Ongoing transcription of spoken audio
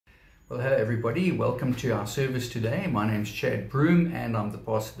Well, hello everybody. Welcome to our service today. My name is Chad Broom and I'm the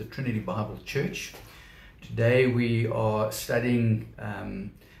pastor of the Trinity Bible Church. Today we are studying,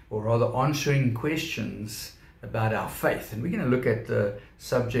 or rather answering questions about our faith. And we're going to look at the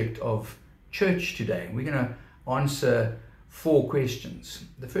subject of church today. We're going to answer 4 questions.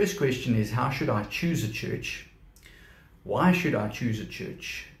 The first question is, how should I choose a church? Why should I choose a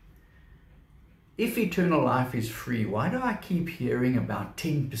church? If eternal life is free, why do I keep hearing about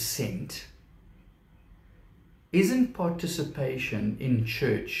 10%? Isn't participation in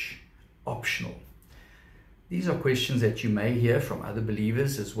church optional? These are questions that you may hear from other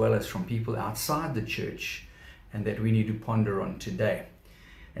believers as well as from people outside the church, and that we need to ponder on today.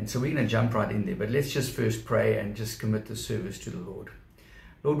 And so we're going to jump right in there, but let's just first pray and just commit the service to the Lord.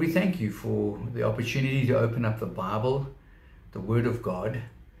 Lord, we thank you for the opportunity to open up the Bible, the Word of God,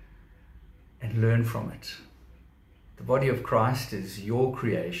 and learn from it. The body of Christ is your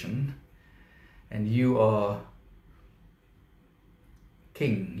creation, and you are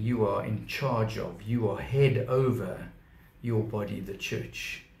king, you are in charge of, you are head over your body, the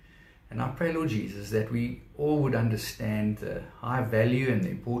church. And I pray, Lord Jesus, that we all would understand the high value and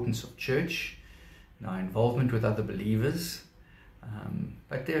the importance of church and our involvement with other believers.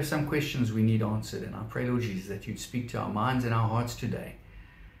 But there are some questions we need answered, and I pray, Lord Jesus, that you'd speak to our minds and our hearts today,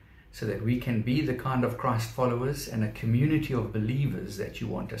 so that we can be the kind of Christ followers and a community of believers that you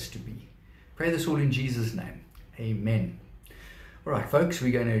want us to be. Pray this all in Jesus' name. Amen. All right, folks,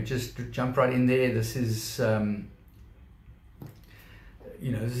 we're going to just jump right in there. This is,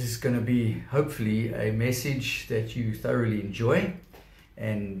 this is going to be hopefully a message that you thoroughly enjoy.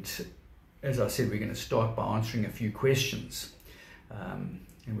 And as I said, we're going to start by answering a few questions.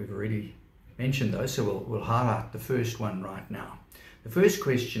 And we've already mentioned those, so we'll highlight the first one right now. The first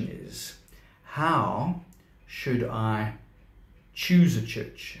question is, how should I choose a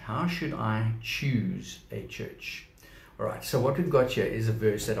church? How should I choose a church? All right, so what we've got here is a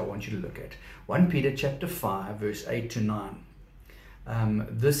verse that I want you to look at. 1 Peter chapter 5, verse 8 to 9.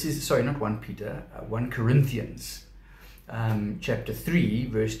 1 Corinthians chapter 3,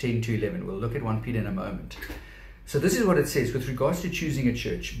 verse 10 to 11. We'll look at 1 Peter in a moment. So this is what it says with regards to choosing a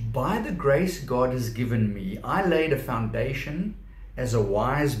church. By the grace God has given me, I laid a foundation as a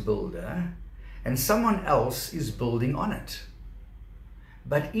wise builder, and someone else is building on it.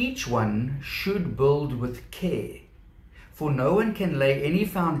 But each one should build with care, for no one can lay any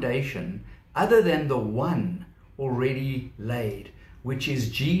foundation other than the one already laid, which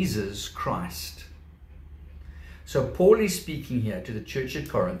is Jesus Christ. So Paul is speaking here to the church at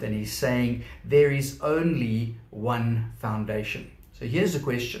Corinth, and he's saying there is only one foundation. So here's the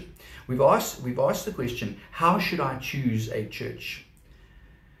question. We've asked the question, how should I choose a church?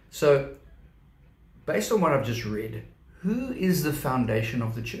 So based on what I've just read, who is the foundation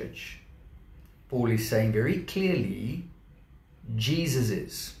of the church? Paul is saying very clearly, Jesus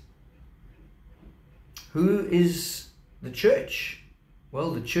is. Who is the church?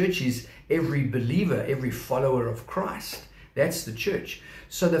 Well, the church is every believer, every follower of Christ. That's the church.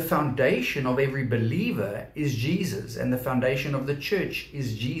 So the foundation of every believer is Jesus, and the foundation of the church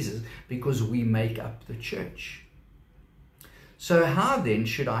is Jesus, because we make up the church. So how then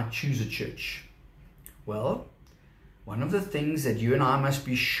should I choose a church? Well, one of the things that you and I must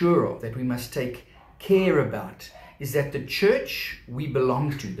be sure of, that we must take care about, is that the church we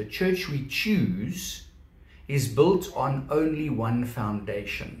belong to, the church we choose, is built on only one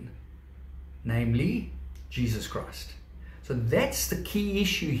foundation, namely Jesus Christ. So that's the key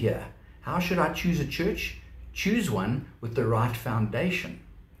issue here. How should I choose a church? Choose one with the right foundation.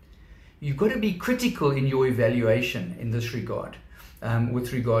 You've got to be critical in your evaluation in this regard,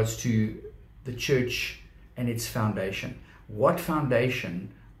 with regards to the church and its foundation. What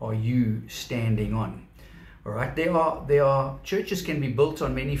foundation are you standing on? All right, there are churches can be built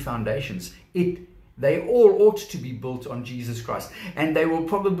on many foundations. They all ought to be built on Jesus Christ, and they will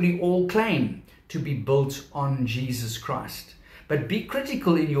probably all claim to be built on Jesus Christ. But be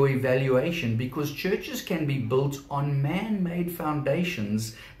critical in your evaluation, because churches can be built on man-made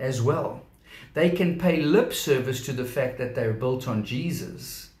foundations as well. They can pay lip service to the fact that they're built on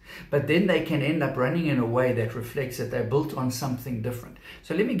Jesus, but then they can end up running in a way that reflects that they're built on something different.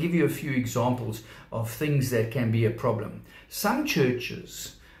 So let me give you a few examples of things that can be a problem. Some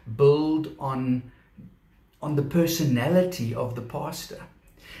churches build on the personality of the pastor.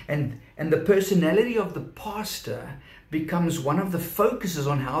 And the personality of the pastor becomes one of the focuses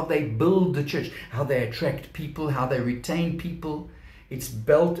on how they build the church, how they attract people, how they retain people. It's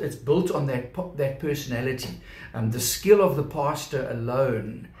built on that personality, the skill of the pastor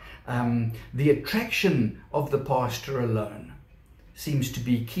alone, the attraction of the pastor alone. seems to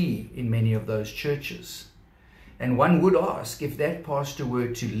be key in many of those churches. And one would ask, if that pastor were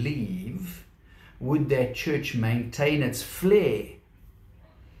to leave, would that church maintain its flair?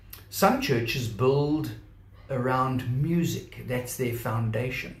 Some churches build around music. That's their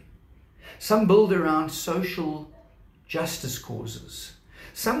foundation. Some build around social justice causes.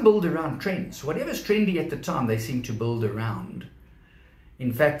 Some build around trends. Whatever's trendy at the time, they seem to build around.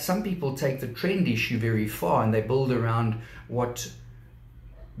 In fact, some people take the trend issue very far and they build around what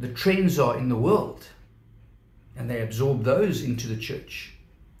the trends are in the world. And they absorb those into the church.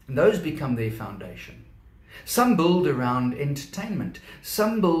 And those become their foundation. Some build around entertainment.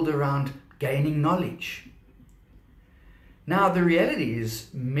 Some build around gaining knowledge. Now, the reality is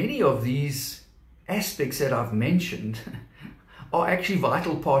many of these aspects that I've mentioned are actually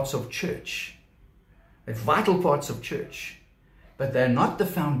vital parts of church. They're vital parts of church. But they're not the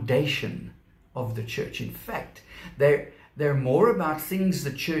foundation of the church. In fact, they're more about things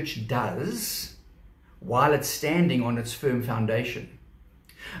the church does while it's standing on its firm foundation.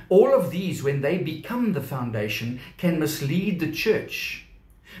 All of these, when they become the foundation, can mislead the church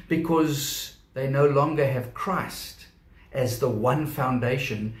because they no longer have Christ as the one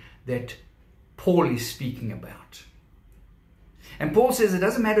foundation that Paul is speaking about. And Paul says it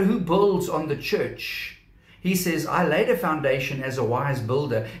doesn't matter who builds on the church. He says, I laid a foundation as a wise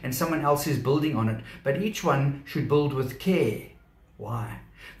builder and someone else is building on it, but each one should build with care. Why?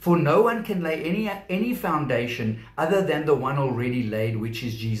 For no one can lay any foundation other than the one already laid, which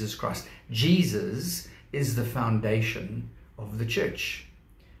is Jesus Christ. Jesus is the foundation of the church.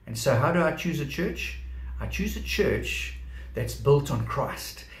 And so how do I choose a church? I choose a church that's built on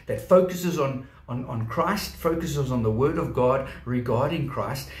Christ, that focuses on Christ, focuses on the Word of God regarding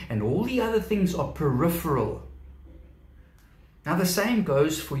Christ, and all the other things are peripheral. Now the same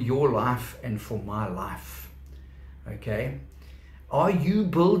goes for your life and for my life. Okay? Are you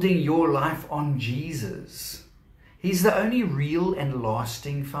building your life on Jesus? He's the only real and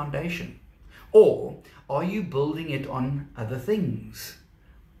lasting foundation. Or are you building it on other things?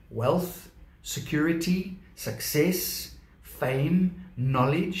 Wealth, security, success, fame,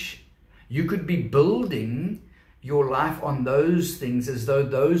 knowledge. You could be building your life on those things as though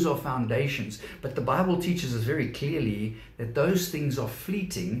those are foundations. But the Bible teaches us very clearly that those things are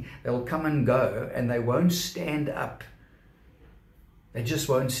fleeting. They'll come and go and they won't stand up. They just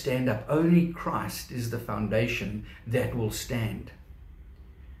won't stand up. Only Christ is the foundation that will stand.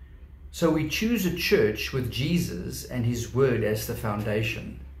 So we choose a church with Jesus and His Word as the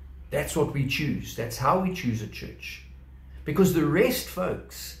foundation. That's what we choose. That's how we choose a church. Because the rest,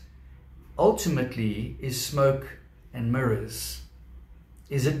 folks, ultimately is smoke and mirrors.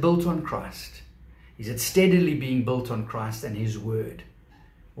 Is it built on Christ? Is it steadily being built on Christ and His Word?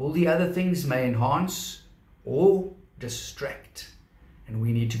 All the other things may enhance or distract. And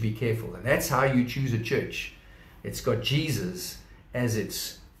we need to be careful. And that's how you choose a church. It's got Jesus as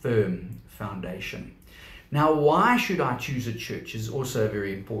its firm foundation. Now, why should I choose a church is also a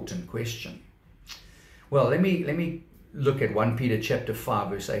very important question. Well, let me look at 1 Peter chapter 5,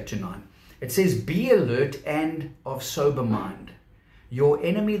 verse 8 to 9. It says, be alert and of sober mind. Your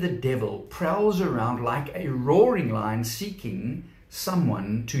enemy, the devil, prowls around like a roaring lion seeking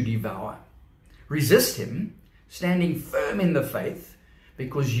someone to devour. Resist him, standing firm in the faith,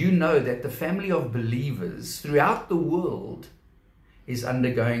 because you know that the family of believers throughout the world is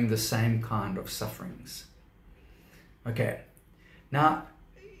undergoing the same kind of sufferings. Okay, now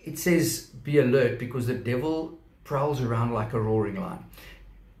it says be alert because the devil prowls around like a roaring lion.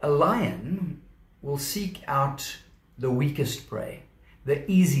 A lion will seek out the weakest prey, the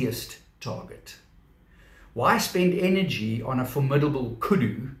easiest target. Why spend energy on a formidable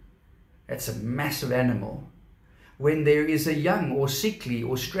kudu, that's a massive animal, when there is a young or sickly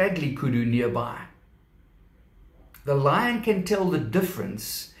or straggly kudu nearby? The lion can tell the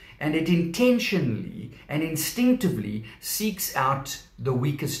difference, and it intentionally and instinctively seeks out the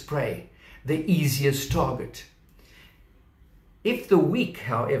weakest prey, the easiest target. If the weak,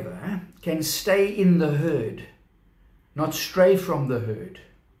 however, can stay in the herd, not stray from the herd,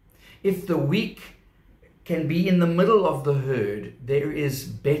 if the weak can be in the middle of the herd, there is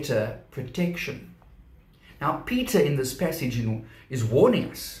better protection. Now, Peter in this passage is warning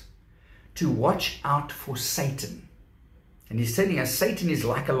us to watch out for Satan. And he's telling us Satan is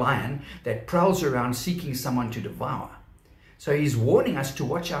like a lion that prowls around seeking someone to devour. So he's warning us to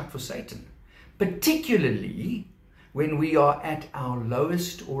watch out for Satan, particularly when we are at our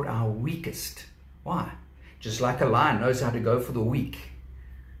lowest or our weakest. Why? Just like a lion knows how to go for the weak,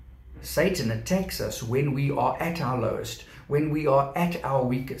 Satan attacks us when we are at our lowest, when we are at our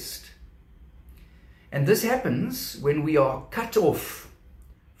weakest. And this happens when we are cut off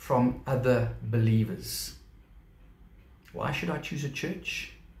from other believers. Why should I choose a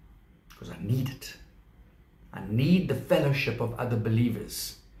church? Because I need it. I need the fellowship of other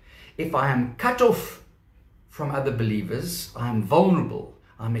believers. If I am cut off from other believers, I am vulnerable,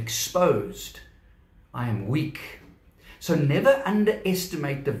 I'm exposed, I am weak. So never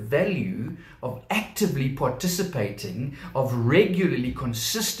underestimate the value of actively participating, of regularly,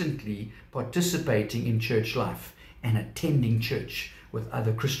 consistently participating in church life and attending church with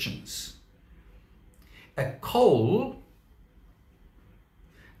other Christians. A coal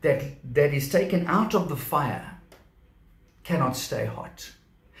that is taken out of the fire cannot stay hot.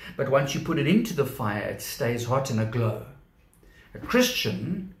 But once you put it into the fire, it stays hot and aglow. A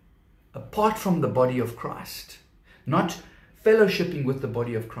Christian, apart from the body of Christ, not fellowshipping with the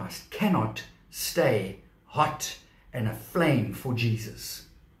body of Christ, cannot stay hot and aflame for Jesus.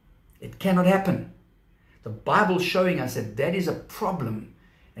 It cannot happen. The Bible's showing us that that is a problem,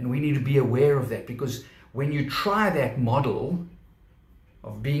 and we need to be aware of that, because when you try that model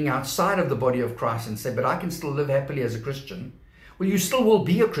of being outside of the body of Christ and say, but I can still live happily as a Christian, well, you still will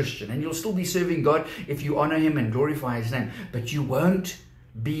be a Christian and you'll still be serving God if you honor Him and glorify His name, but you won't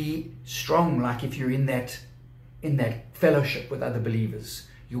be strong like if you're in that fellowship with other believers.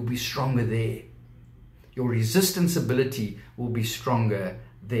 You'll be stronger there. Your resistance ability will be stronger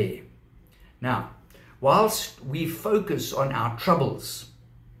there. Now, whilst we focus on our troubles,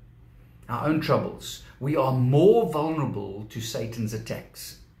 our own troubles, we are more vulnerable to Satan's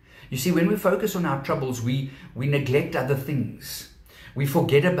attacks. You see, when we focus on our troubles, we neglect other things. We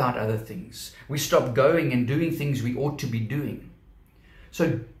forget about other things. We stop going and doing things we ought to be doing.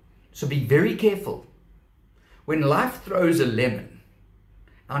 So be very careful. When life throws a lemon,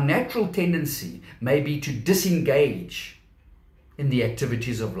 our natural tendency may be to disengage in the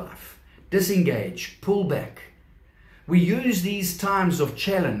activities of life. Disengage, pull back. We use these times of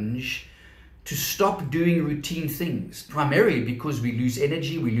challenge to stop doing routine things, primarily because we lose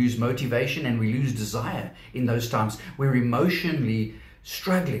energy, we lose motivation, and we lose desire in those times. We're emotionally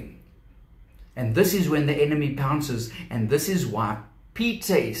struggling. And this is when the enemy pounces, and this is why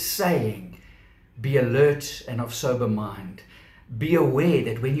Peter is saying, be alert and of sober mind. Be aware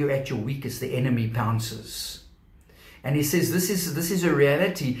that when you're at your weakest, the enemy pounces. And he says this is a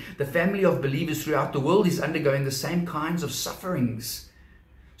reality. The family of believers throughout the world is undergoing the same kinds of sufferings.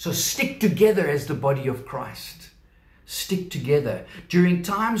 So stick together as the body of Christ. Stick together. During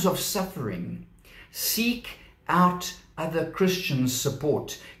times of suffering, seek out other Christians'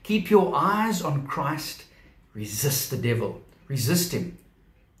 support. Keep your eyes on Christ. Resist the devil. Resist him.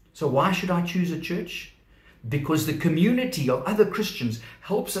 So why should I choose a church? Because the community of other Christians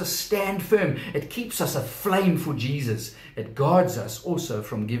helps us stand firm. It keeps us aflame for Jesus. It guards us also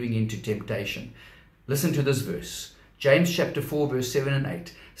from giving in to temptation. Listen to this verse. James chapter 4 verse 7 and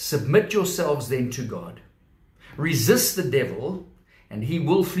 8. Submit yourselves then to God. Resist the devil and he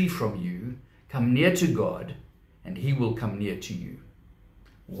will flee from you. Come near to God and he will come near to you.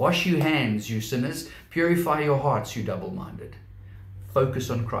 Wash your hands, you sinners. Purify your hearts, you double-minded.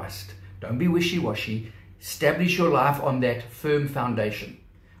 Focus on Christ. Don't be wishy-washy. Establish your life on that firm foundation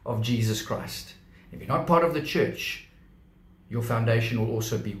of Jesus Christ. If you're not part of the church, your foundation will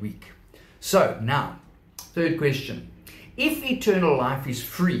also be weak. So now, third question. If eternal life is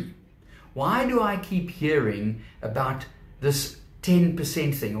free, why do I keep hearing about this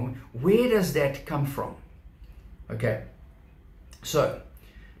 10% thing? Where does that come from? Okay, so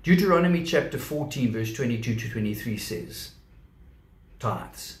Deuteronomy chapter 14 verse 22 to 23 says,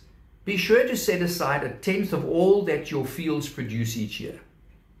 tithes. Be sure to set aside 1/10 of all that your fields produce each year.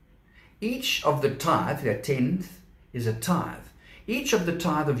 Each of the tithe, that 1/10 is a tithe. Each of the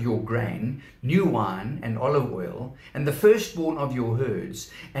tithe of your grain, new wine and olive oil, and the firstborn of your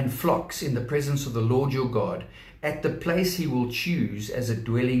herds and flocks in the presence of the Lord your God, at the place he will choose as a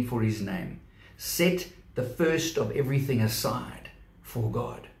dwelling for his name. Set the first of everything aside for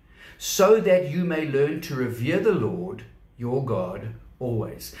God, so that you may learn to revere the Lord your God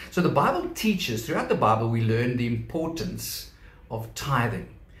always. So the Bible teaches, throughout the Bible, we learn the importance of tithing.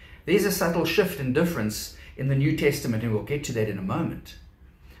 There's a subtle shift and difference in the New Testament, and we'll get to that in a moment.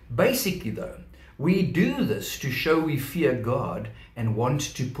 Basically, though, we do this to show we fear God and want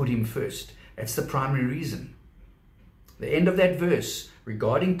to put him first. That's the primary reason. The end of that verse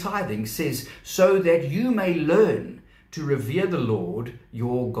regarding tithing says, so that you may learn to revere the Lord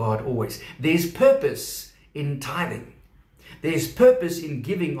your God always. There's purpose in tithing. There's purpose in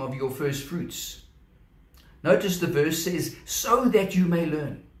giving of your first fruits. Notice the verse says, so that you may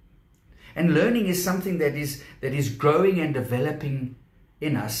learn. And learning is something that is growing and developing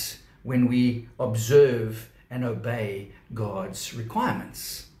in us when we observe and obey God's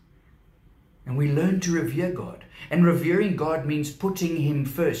requirements. And we learn to revere God. And revering God means putting Him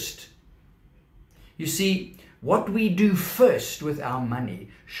first. You see, what we do first with our money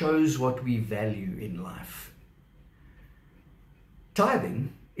shows what we value in life.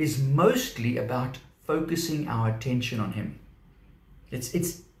 Tithing is mostly about focusing our attention on Him.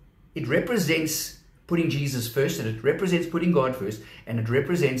 It represents putting Jesus first, and it represents putting God first, and it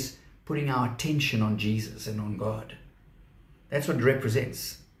represents putting our attention on Jesus and on God. That's what it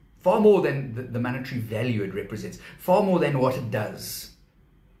represents. Far more than the monetary value it represents, far more than what it does.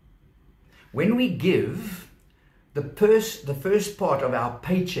 When we give the first part of our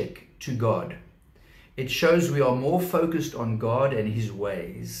paycheck to God, it shows we are more focused on God and His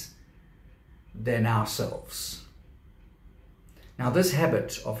ways than ourselves. Now, this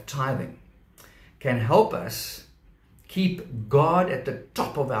habit of tithing can help us keep God at the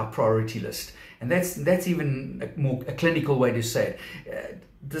top of our priority list. And that's even a clinical way to say it.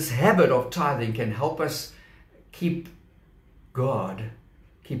 This habit of tithing can help us keep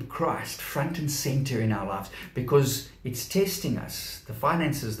Christ front and center in our lives, because it's testing us. The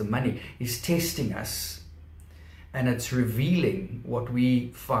finances, the money is testing us, and it's revealing what we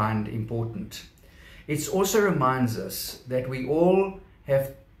find important. It also reminds us that we all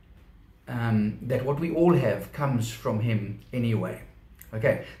have that what we all have comes from Him anyway.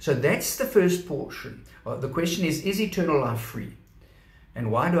 Okay, so that's the first portion. The question is eternal life free? And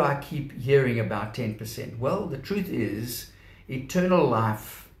why do I keep hearing about 10%? Well, the truth is, eternal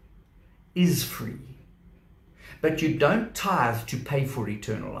life is free. But you don't tithe to pay for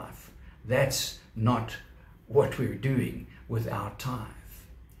eternal life. That's not what we're doing with our tithe.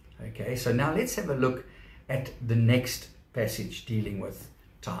 Okay, so now let's have a look at the next passage dealing with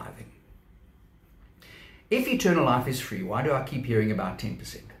tithing. If eternal life is free, why do I keep hearing about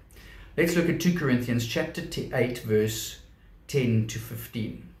 10%? Let's look at 2 Corinthians chapter 8, verse 10 to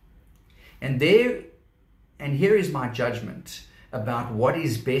 15. And here is my judgment about what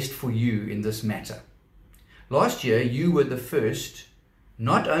is best for you in this matter. Last year, you were the first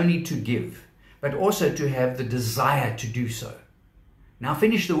not only to give, but also to have the desire to do so. Now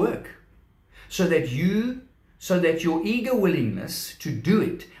finish the work, so that your eager willingness to do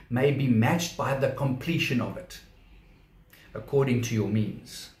it may be matched by the completion of it, according to your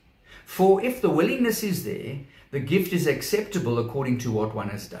means. For if the willingness is there, the gift is acceptable according to what one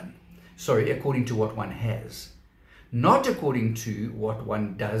has done. According to what one has, not according to what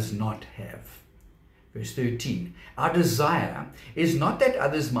one does not have. Verse 13, our desire is not that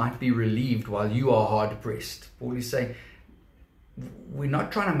others might be relieved while you are hard pressed. Paul is saying, we're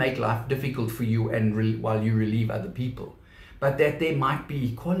not trying to make life difficult for you and while you relieve other people, but that there might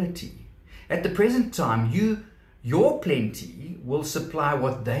be equality. At the present time, your plenty will supply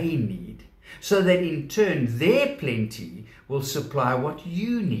what they need, so that in turn their plenty will supply what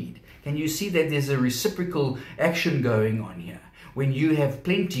you need. Can you see that there's a reciprocal action going on here? When you have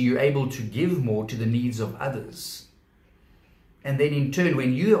plenty, you're able to give more to the needs of others. And then in turn,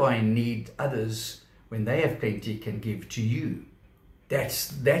 when you are in need, others, when they have plenty, can give to you. That's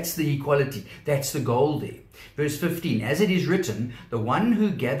the equality. That's the goal there. Verse 15, as it is written, the one who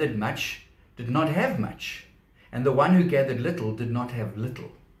gathered much did not have much, and the one who gathered little did not have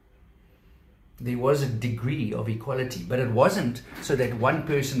little. There was a degree of equality, but it wasn't so that one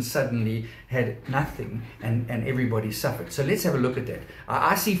person suddenly had nothing and everybody suffered. So let's have a look at that.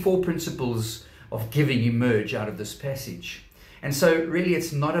 I see 4 principles of giving emerge out of this passage. And so really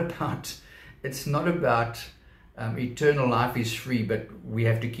it's not about eternal life is free, but we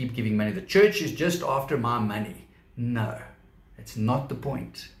have to keep giving money. The church is just after my money. No, it's not the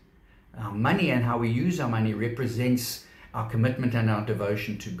point. Our money and how we use our money represents our commitment and our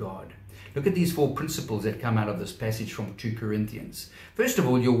devotion to God. Look at these 4 principles that come out of this passage from 2 Corinthians. First of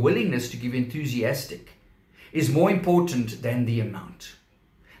all, your willingness to give enthusiastic is more important than the amount.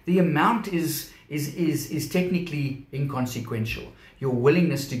 The amount is technically inconsequential. Your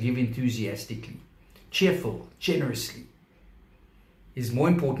willingness to give enthusiastically, cheerful, generously, is more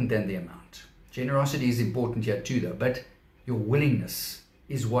important than the amount. Generosity is important here too, though, but your willingness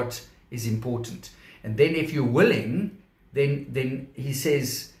is what is important. And then if you're willing, then he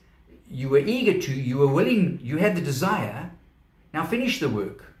says, you were eager to, you were willing, you had the desire, now finish the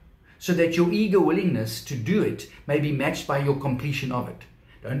work, so that your eager willingness to do it may be matched by your completion of it.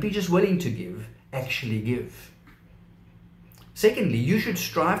 Don't be just willing to give, actually give. Secondly, you should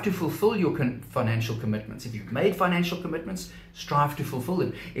strive to fulfill your financial commitments. If you've made financial commitments, strive to fulfill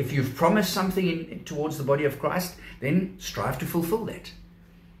them. If you've promised something towards the body of Christ, then strive to fulfill that.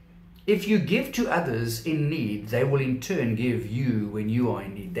 If you give to others in need, they will in turn give you when you are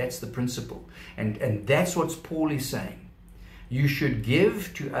in need. That's the principle. And that's what Paul is saying. You should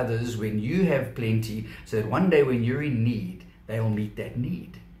give to others when you have plenty, so that one day when you're in need, they'll meet that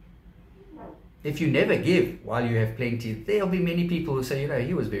need. If you never give while you have plenty, there'll be many people who say,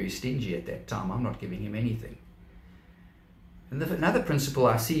 he was very stingy at that time. I'm not giving him anything. And another principle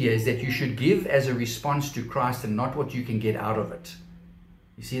I see here is that you should give as a response to Christ and not what you can get out of it.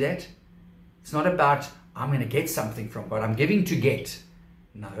 You see that? It's not about, I'm going to get something from God. I'm giving to get.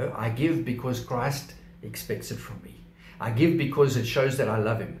 No, I give because Christ expects it from me. I give because it shows that I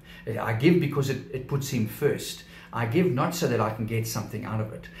love him. I give because it puts him first. I give not so that I can get something out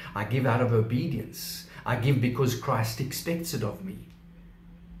of it. I give out of obedience. I give because Christ expects it of me.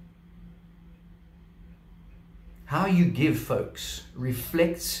 How you give, folks,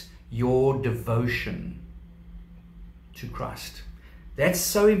 reflects your devotion to Christ. That's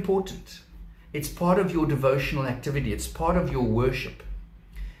so important. It's part of your devotional activity. It's part of your worship.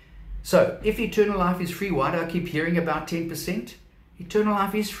 So, if eternal life is free, why do I keep hearing about 10%? Eternal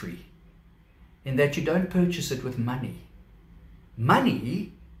life is free, in that you don't purchase it with money.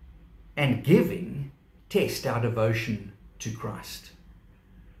 Money and giving test our devotion to Christ.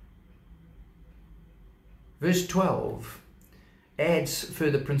 Verse 12 adds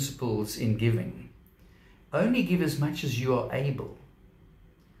further principles in giving. Only give as much as you are able.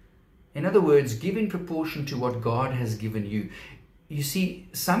 In other words, give in proportion to what God has given you. You see,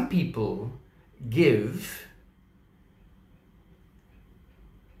 some people give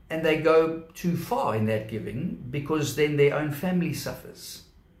and they go too far in that giving because then their own family suffers.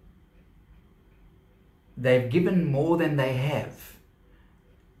 They've given more than they have.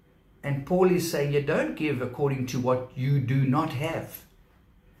 And Paul is saying you don't give according to what you do not have.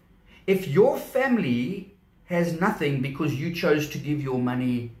 If your family has nothing because you chose to give your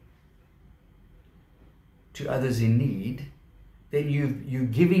money to others in need, then you're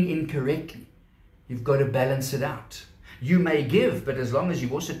giving incorrectly. You've got to balance it out. You may give, but as long as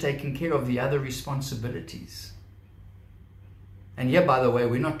you've also taken care of the other responsibilities. And here, by the way,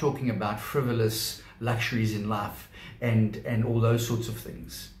 we're not talking about frivolous luxuries in life and all those sorts of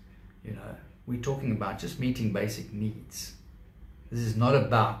things. We're talking about just meeting basic needs. This is not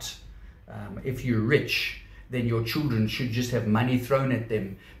about if you're rich, then your children should just have money thrown at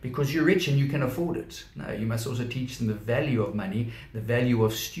them because you're rich and you can afford it. No, you must also teach them the value of money, the value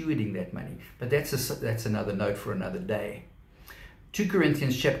of stewarding that money. But that's another note for another day. 2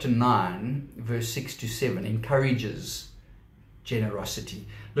 Corinthians chapter 9, verse 6 to 7 encourages generosity.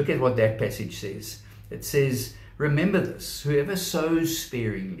 Look at what that passage says. It says, remember this, whoever sows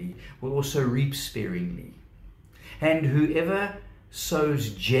sparingly will also reap sparingly. And whoever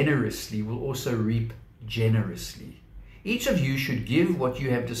sows generously will also reap generously. Each of you should give what you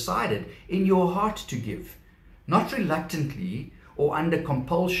have decided in your heart to give, not reluctantly or under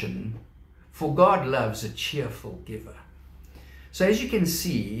compulsion, for God loves a cheerful giver. So as you can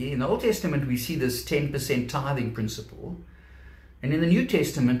see, in the Old Testament we see this 10% tithing principle, and in the New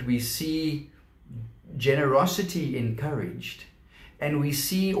Testament we see generosity encouraged, and we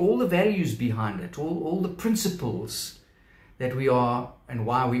see all the values behind it, all the principles that we are and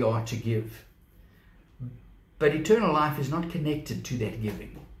why we are to give. But eternal life is not connected to that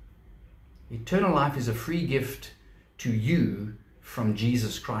giving. Eternal life is a free gift to you from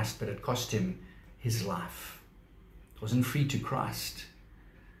Jesus Christ, but it cost him his life. It wasn't free to Christ.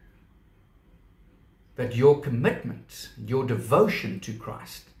 But your commitment, your devotion to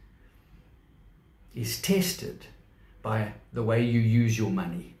Christ is tested by the way you use your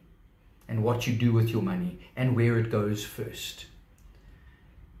money and what you do with your money and where it goes first.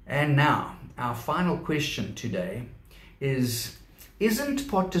 And now, our final question today is, isn't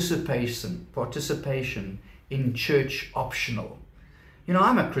participation in church optional?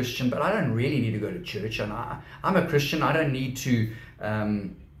 I'm a Christian, but I don't really need to go to church. And I'm a Christian, I don't need to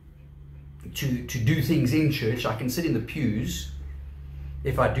do things in church. I can sit in the pews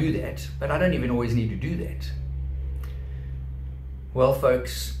if I do that, but I don't even always need to do that. Well,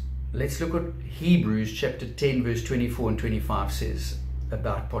 folks, let's look at Hebrews chapter 10, verse 24 and 25 says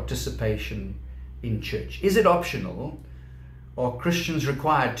about participation in church. Is it optional? Are Christians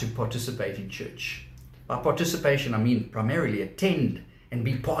required to participate in church? By participation, I mean primarily attend and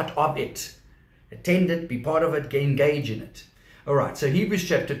be part of it. Attend it, be part of it, engage in it. All right, so Hebrews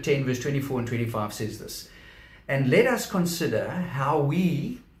chapter 10, verse 24 and 25 says this. And let us consider how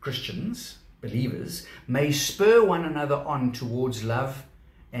we, Christians, believers, may spur one another on towards love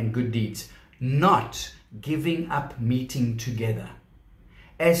and good deeds, not giving up meeting together,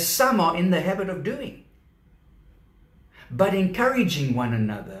 as some are in the habit of doing, but encouraging one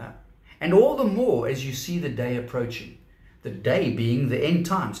another, And all the more as you see the day approaching. The day being the end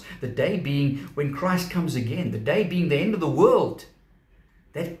times. The day being when Christ comes again. The day being the end of the world.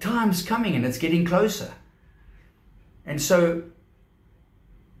 That time's coming and it's getting closer. And so,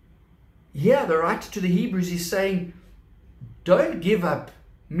 yeah, the writer to the Hebrews is saying, don't give up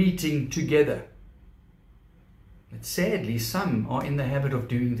meeting together. But sadly, some are in the habit of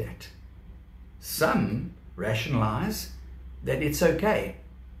doing that. Some rationalize that it's okay.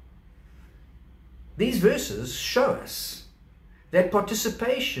 These verses show us that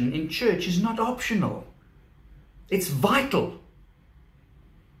participation in church is not optional. It's vital.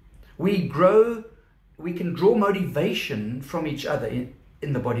 We can draw motivation from each other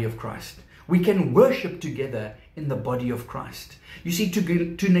in the body of Christ. We can worship together in the body of Christ. You see,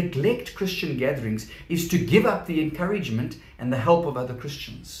 to neglect Christian gatherings is to give up the encouragement and the help of other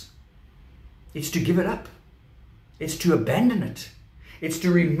Christians. It's to give it up. It's to abandon it. It's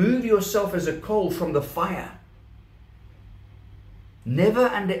to remove yourself as a coal from the fire. Never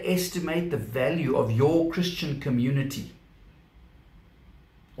underestimate the value of your Christian community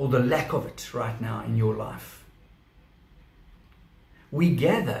or the lack of it right now in your life. We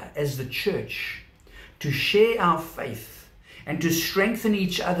gather as the church to share our faith and to strengthen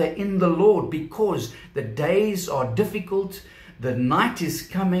each other in the Lord, because the days are difficult, the night is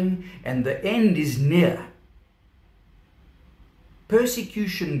coming, and the end is near.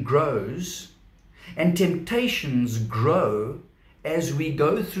 Persecution grows and temptations grow as we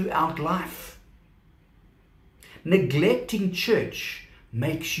go throughout life. Neglecting church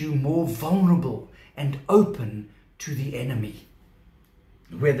makes you more vulnerable and open to the enemy,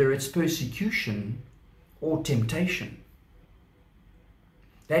 whether it's persecution or temptation.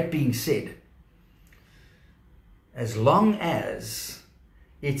 That being said, as long as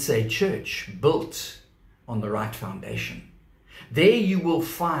it's a church built on the right foundation, there you will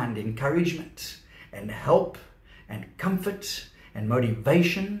find encouragement and help and comfort and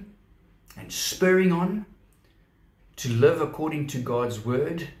motivation and spurring on to live according to God's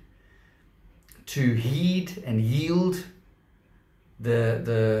word, to heed and yield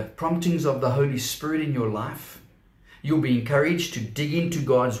the promptings of the Holy Spirit in your life. You'll be encouraged to dig into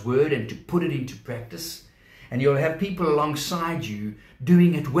God's word and to put it into practice. And you'll have people alongside you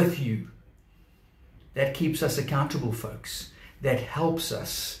doing it with you. That keeps us accountable, folks. That helps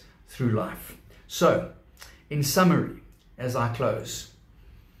us through life. So, in summary, as I close,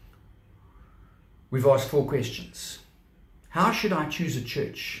 we've asked 4 questions. How should I choose a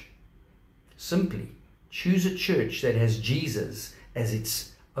church? Simply, choose a church that has Jesus as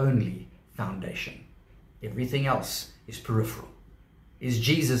its only foundation. Everything else is peripheral. Is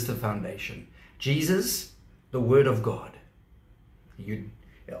Jesus the foundation? Jesus, the Word of God.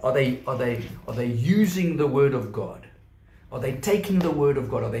 Are they using the Word of God? Are they taking the Word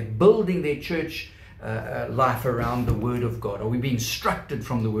of God? Are they building their church life around the Word of God? Are we being instructed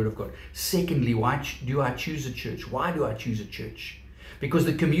from the Word of God? Secondly, why do I choose a church? Why do I choose a church? Because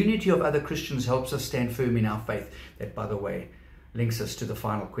the community of other Christians helps us stand firm in our faith. That, by the way, links us to the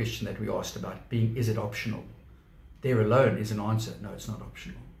final question that we asked about being, is it optional? There alone is an answer. No, it's not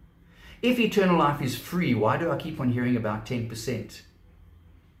optional. If eternal life is free, why do I keep on hearing about 10%?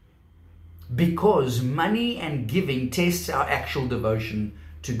 Because money and giving tests our actual devotion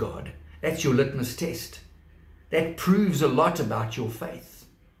to God. That's your litmus test. That proves a lot about your faith.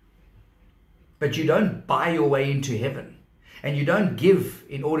 But you don't buy your way into heaven. And you don't give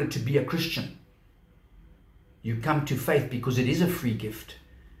in order to be a Christian. You come to faith because it is a free gift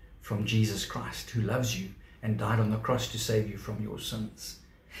from Jesus Christ, who loves you and died on the cross to save you from your sins.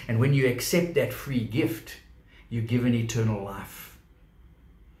 And when you accept that free gift, you're given eternal life.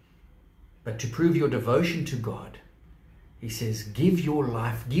 But to prove your devotion to God, he says, give your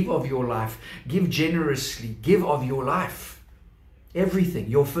life, give of your life, give generously, give of your life. Everything,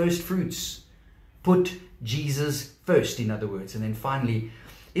 your first fruits. Put Jesus first, in other words. And then finally,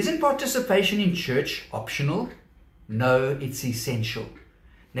 isn't participation in church optional? No, it's essential.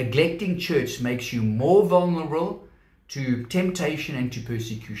 Neglecting church makes you more vulnerable to temptation and to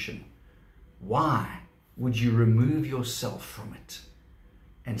persecution. Why would you remove yourself from it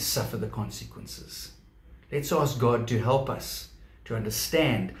and suffer the consequences? Let's ask God to help us to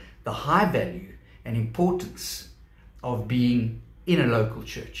understand the high value and importance of being in a local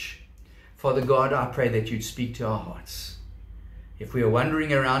church. Father God, I pray that you'd speak to our hearts. If we are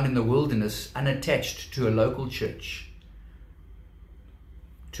wandering around in the wilderness unattached to a local church,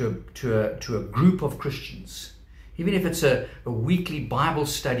 to a group of Christians, even if it's a weekly Bible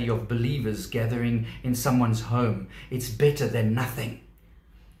study of believers gathering in someone's home, it's better than nothing.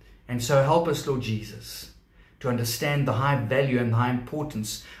 And so help us, Lord Jesus, to understand the high value and the high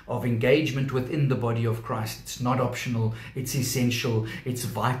importance of engagement within the body of Christ. It's not optional, it's essential, it's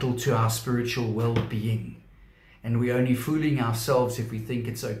vital to our spiritual well-being. And we're only fooling ourselves if we think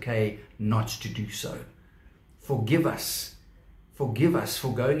it's okay not to do so. Forgive us. Forgive us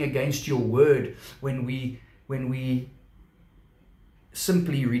for going against your word when we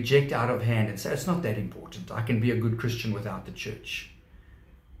simply reject out of hand and say, it's not that important. I can be a good Christian without the church.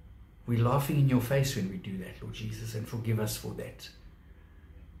 We're laughing in your face when we do that, Lord Jesus, and forgive us for that.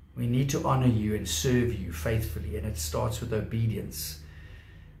 We need to honor you and serve you faithfully, and it starts with obedience.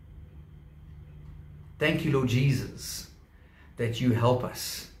 Thank you, Lord Jesus, that you help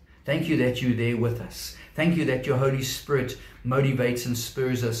us. Thank you that you're there with us. Thank you that your Holy Spirit motivates and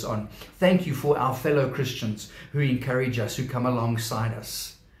spurs us on. Thank you for our fellow Christians who encourage us, who come alongside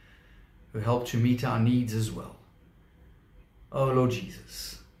us, who help to meet our needs as well. Oh, Lord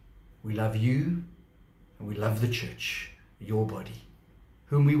Jesus, we love you and we love the church, your body,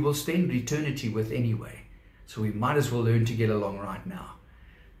 whom we will spend eternity with anyway. So we might as well learn to get along right now.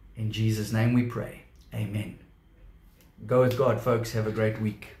 In Jesus' name we pray. Amen. Go with God, folks. Have a great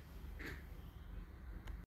week.